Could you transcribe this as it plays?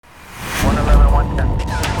Training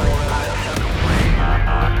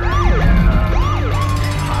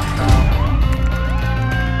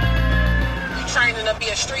to be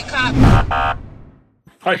a street cop. All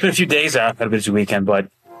right, it's been a few days. Had a busy weekend, but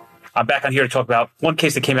I'm back on here to talk about one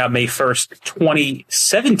case that came out May 1st,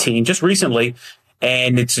 2017, just recently,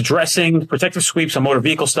 and it's addressing protective sweeps on motor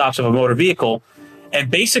vehicle stops of a motor vehicle. And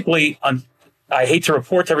basically, I hate to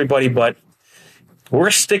report to everybody, but we're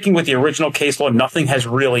sticking with the original case law. Nothing has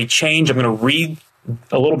really changed. I'm going to read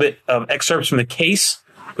a little bit of excerpts from the case,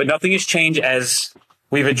 but nothing has changed as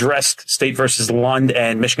we've addressed State versus Lund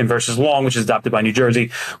and Michigan versus Long, which is adopted by New Jersey,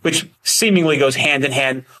 which seemingly goes hand in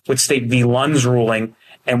hand with State v. Lund's ruling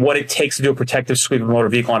and what it takes to do a protective sweep of a motor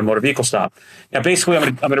vehicle on a motor vehicle stop. Now, basically,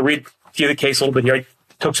 I'm going to read to you the case a little bit here. I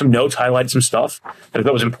took some notes, highlighted some stuff that I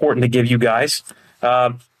thought was important to give you guys.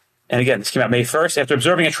 And again, this came out May 1st. After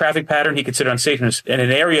observing a traffic pattern he considered unsafe in an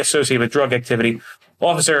area associated with drug activity,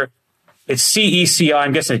 officer, it's CECI,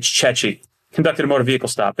 I'm guessing it's Chechi, conducted a motor vehicle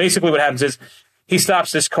stop. Basically, what happens is he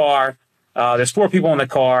stops this car. There's 4 people in the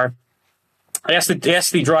car. I asked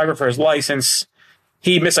the driver for his license.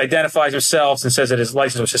 He misidentifies himself and says that his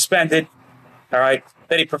license was suspended. All right.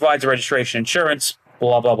 Then he provides the registration insurance,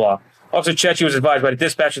 blah, blah, blah. Officer Chechi was advised by the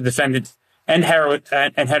dispatcher, defendant, and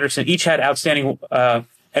Henderson each had an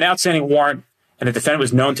outstanding warrant, and the defendant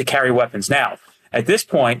was known to carry weapons. Now, at this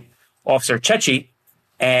point, Officer Chechi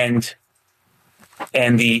and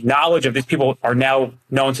the knowledge of these people are now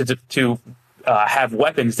known to have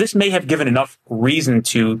weapons. This may have given enough reason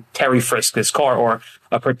to Terry frisk this car or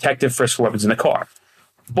a protective frisk for weapons in the car.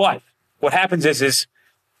 But what happens is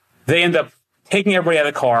they end up taking everybody out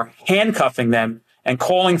of the car, handcuffing them, and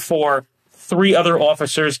calling for 3 other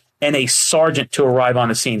officers and a sergeant to arrive on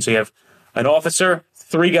the scene. So you have an officer,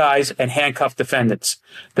 3 guys, and handcuffed defendants.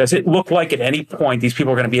 Does it look like at any point these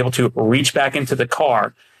people are going to be able to reach back into the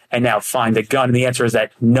car and now find a gun? And the answer is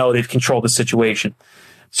that no, they've controlled the situation.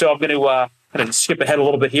 So I'm going to skip ahead a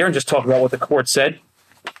little bit here and just talk about what the court said.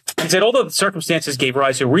 It said, although the circumstances gave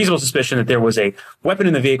rise to a reasonable suspicion that there was a weapon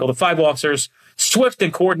in the vehicle, the 5 officers' swift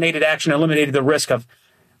and coordinated action eliminated the risk of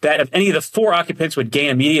any of the 4 occupants would gain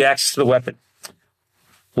immediate access to the weapon.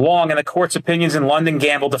 Long and the court's opinions in London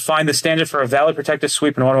Gamble define the standard for a valid protective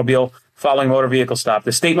sweep in an automobile following motor vehicle stop.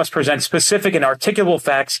 The state must present specific and articulable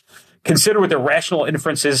facts, consider with the rational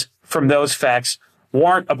inferences from those facts,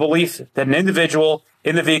 warrant a belief that an individual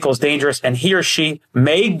in the vehicle is dangerous, and he or she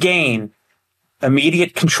may gain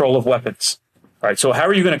immediate control of weapons. All right, so how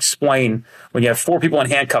are you going to explain when you have 4 people in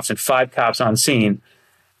handcuffs and 5 cops on scene,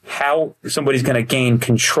 how somebody's going to gain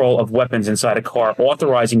control of weapons inside a car,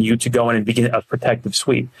 authorizing you to go in and begin a protective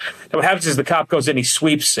sweep? Now, what happens is the cop goes in, he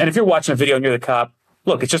sweeps, and if you're watching a video and you're the cop,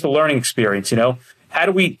 look, it's just a learning experience, you know? How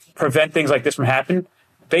do we prevent things like this from happening?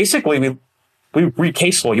 Basically, we read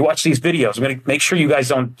case law. You watch these videos. I'm going to make sure you guys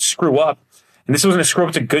don't screw up. And this wasn't a screw up.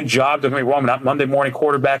 It's a good job. Don't get me wrong. I'm not Monday morning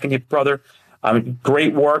quarterbacking you, brother.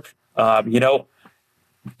 Great work,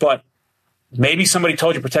 but maybe somebody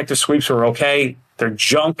told you protective sweeps were okay. They're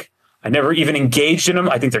junk. I never even engaged in them.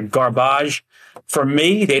 I think they're garbage. For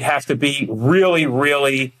me, they'd have to be really,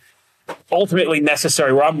 really ultimately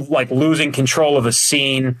necessary, where I'm like losing control of a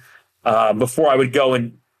scene before I would go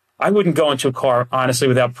in. I wouldn't go into a car, honestly,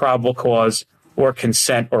 without probable cause or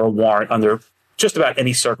consent or a warrant under just about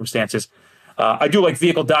any circumstances. I do like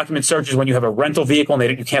vehicle document searches when you have a rental vehicle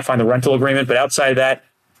and you can't find the rental agreement. But outside of that,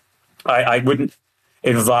 I wouldn't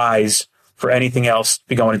advise for anything else to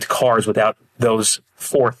be going into cars without those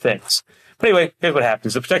 4 things. But anyway, here's what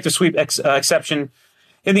happens. The protective sweep exception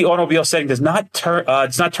in the automobile setting does not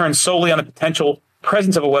turn solely on the potential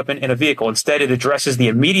presence of a weapon in a vehicle. Instead, it addresses the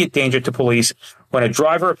immediate danger to police when a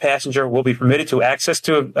driver or passenger will be permitted to access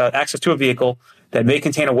to a vehicle that may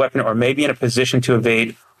contain a weapon or may be in a position to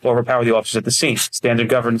evade or overpower the officers at the scene. Standard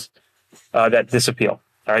governs this appeal.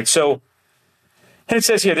 All right, so, and it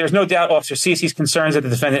says here, there's no doubt Officer Cece's concerns that the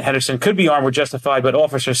defendant Henderson could be armed were justified, but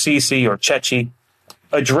Officer Cece or Chechi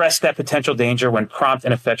addressed that potential danger when prompt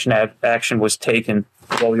and affectionate action was taken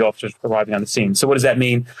while the officers were arriving on the scene. So what does that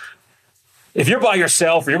mean? If you're by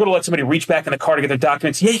yourself or you're going to let somebody reach back in the car to get their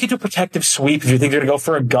documents, yeah, you can do a protective sweep if you think they're going to go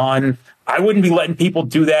for a gun. I wouldn't be letting people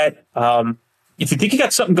do that. If you think you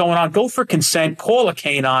got something going on, go for consent, call a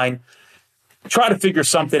canine, try to figure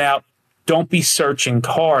something out. Don't be searching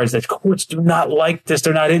cars. The courts do not like this.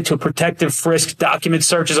 They're not into protective frisk document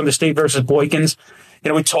searches under State versus Boykins. You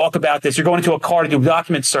know, we talk about this. You're going into a car to do a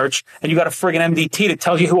document search, and you got a friggin' MDT that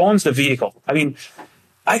tells you who owns the vehicle. I mean,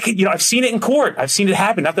 I've seen it in court. I've seen it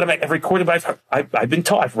happen. Not that I'm at every court, but I've been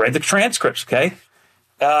taught. I've read the transcripts. Okay,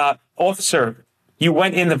 officer, you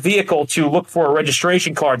went in the vehicle to look for a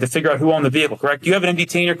registration card to figure out who owned the vehicle. Correct? Do you have an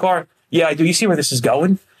MDT in your car? Yeah, I do. You see where this is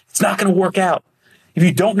going? It's not going to work out. If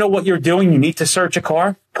you don't know what you're doing, you need to search a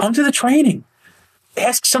car, come to the training.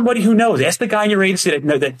 Ask somebody who knows. Ask the guy in your agency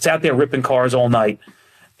that's out there ripping cars all night.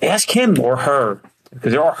 Ask him or her,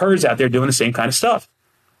 because there are hers out there doing the same kind of stuff.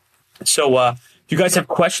 So if you guys have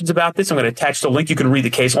questions about this, I'm going to attach the link. You can read the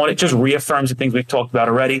case on it. It just reaffirms the things we've talked about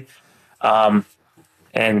already.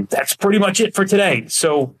 And that's pretty much it for today.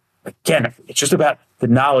 So again, it's just about the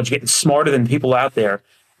knowledge, getting smarter than people out there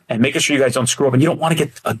and making sure you guys don't screw up. And you don't want to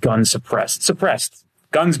get a gun suppressed. It's suppressed.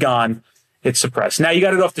 Gun's gone. It's suppressed. Now you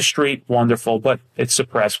got it off the street. Wonderful, but it's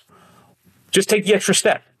suppressed. Just take the extra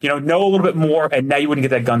step, know a little bit more, and now you wouldn't get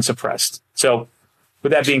that gun suppressed. So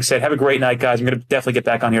with that being said, have a great night, guys. I'm going to definitely get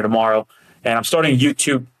back on here tomorrow. And I'm starting a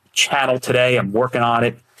YouTube channel today. I'm working on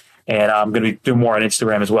it. And I'm going to be doing more on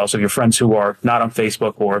Instagram as well. So if your friends who are not on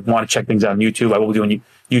Facebook or want to check things out on YouTube, I will be doing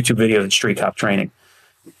YouTube videos and street cop training.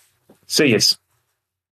 See yous.